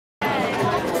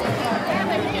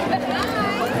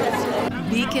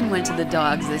Beacon went to the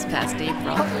dogs this past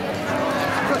April.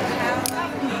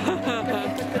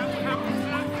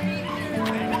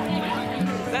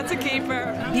 That's a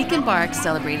keeper. Beacon Barks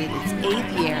celebrated its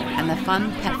 8th year, and the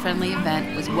fun, pet-friendly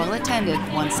event was well attended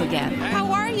once again.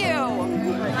 How are you?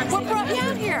 What brought you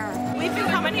out here? We've been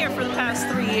coming here for the past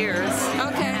 3 years.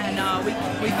 Okay.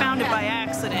 And we found it by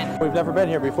accident. We've never been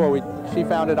here before. She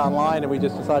found it online, and we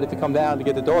just decided to come down to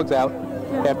get the dogs out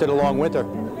after the long winter.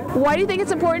 Why do you think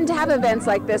it's important to have events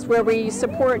like this where we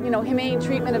support, humane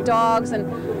treatment of dogs, and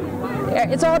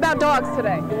it's all about dogs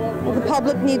today? Well, the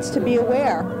public needs to be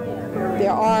aware.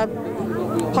 There are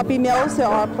puppy mills, there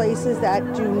are places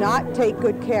that do not take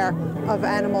good care of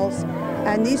animals,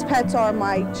 and these pets are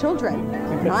my children.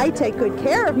 And I take good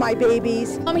care of my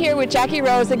babies. I'm here with Jackie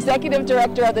Rose, Executive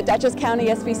Director of the Dutchess County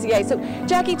SPCA. So,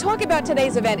 Jackie, talk about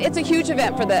today's event. It's a huge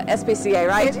event for the SPCA,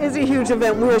 right? It is a huge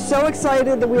event. We're so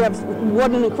excited that we have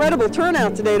what an incredible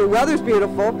turnout today. The weather's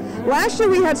beautiful. Last year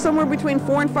we had somewhere between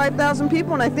 4,000 and 5,000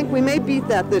 people, and I think we may beat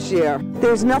that this year.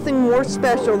 There's nothing more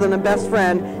special than a best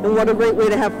friend, and what a great way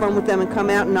to have fun with them and come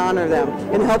out and honor them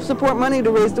and help support money to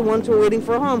raise the ones who are waiting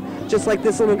for a home, just like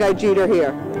this little guy Jeter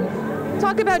here.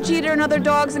 Talk about Jeter and other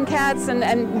dogs and cats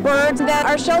and birds that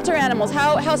are shelter animals,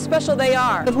 how special they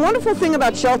are. The wonderful thing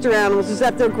about shelter animals is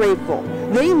that they're grateful.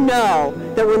 They know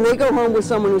that when they go home with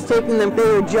someone who's taking them, they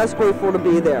are just grateful to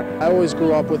be there. I always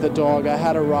grew up with a dog. I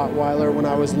had a Rottweiler when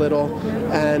I was little,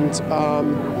 and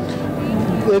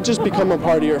it just become a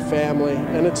part of your family,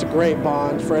 and it's a great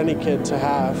bond for any kid to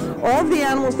have. All of the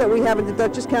animals that we have at the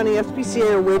Dutchess County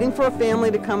SPCA are waiting for a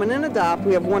family to come in and adopt.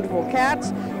 We have wonderful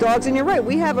cats, dogs, and you're right,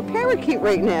 we have a parakeet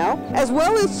right now, as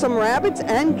well as some rabbits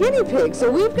and guinea pigs.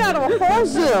 So we've got a whole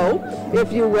zoo,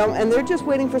 if you will, and they're just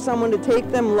waiting for someone to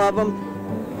take them, love them.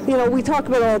 We talk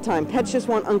about it all the time. Pets just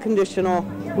want unconditional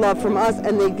love from us,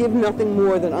 and they give nothing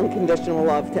more than unconditional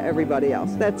love to everybody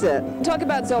else. That's it. Talk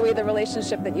about Zoe, the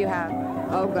relationship that you have.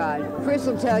 Oh, God. Chris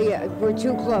will tell you we're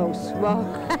too close. Well,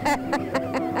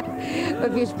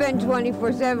 if you spend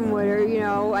 24/7 with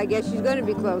her, I guess she's going to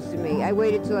be close to me. I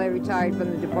waited till I retired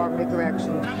from the Department of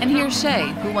Corrections. And here's Shay,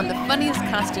 who won the funniest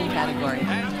costume category.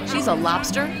 She's a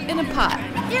lobster in a pot.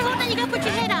 Here, hold on, you gotta put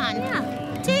your head on. Yeah.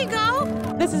 There you go.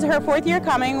 This is her 4th year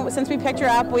coming. Since we picked her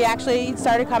up, we actually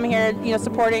started coming here,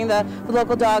 supporting the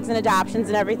local dogs and adoptions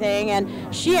and everything. And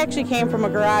she actually came from a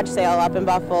garage sale up in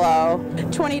Buffalo.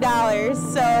 $20,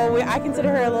 so I consider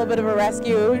her a little bit of a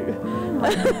rescue.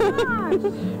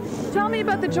 Tell me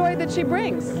about the joy that she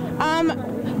brings.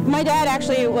 My dad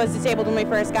actually was disabled when we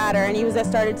first got her, and he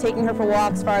started taking her for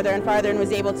walks farther and farther and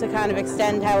was able to kind of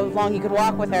extend how long he could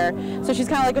walk with her. So she's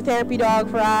kind of like a therapy dog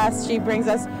for us. She brings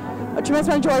us a tremendous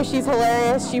amount of joy. She's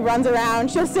hilarious. She runs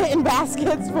around. She'll sit in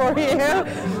baskets for you.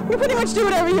 You pretty much do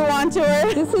whatever you want to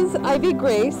her. This is Ivy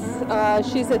Grace.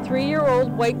 She's a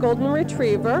 3-year-old white golden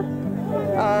retriever.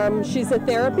 She's a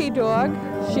therapy dog.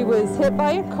 She was hit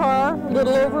by a car a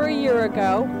little over a year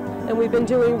ago, and we've been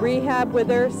doing rehab with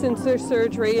her since her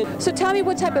surgery. So tell me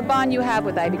what type of bond you have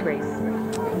with Ivy Grace.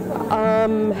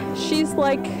 She's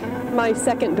like my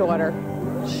second daughter.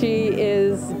 She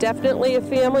is definitely a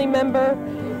family member.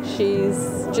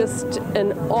 She's just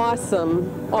an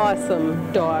awesome,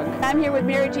 awesome dog. I'm here with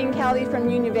Mary Jean Cowley from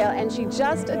Unionvale, and she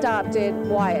just adopted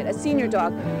Wyatt, a senior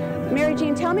dog. Mary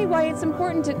Jean, tell me why it's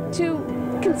important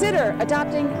to consider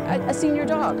adopting a senior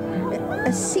dog.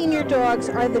 Senior dogs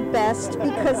are the best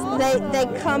because they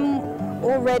come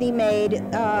already made.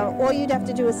 All you'd have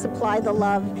to do is supply the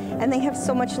love, and they have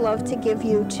so much love to give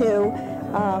you too.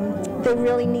 They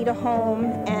really need a home,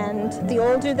 and the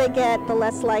older they get, the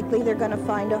less likely they're going to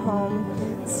find a home.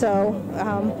 So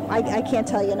I can't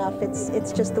tell you enough.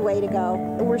 It's just the way to go.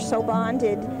 We're so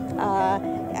bonded.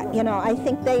 I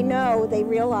think they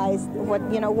realize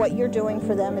what you're doing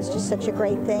for them is just such a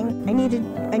great thing.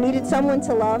 I needed someone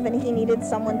to love, and he needed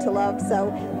someone to love,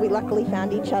 so we luckily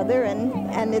found each other,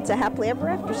 and it's a happily ever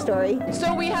after story.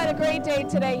 So we had a great day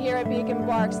today here at Beacon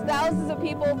Barks. Thousands of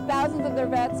people, thousands of their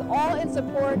vets, all in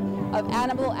support of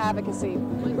animal advocacy.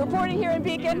 Reporting here in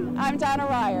Beacon, I'm Donna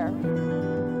Ryer.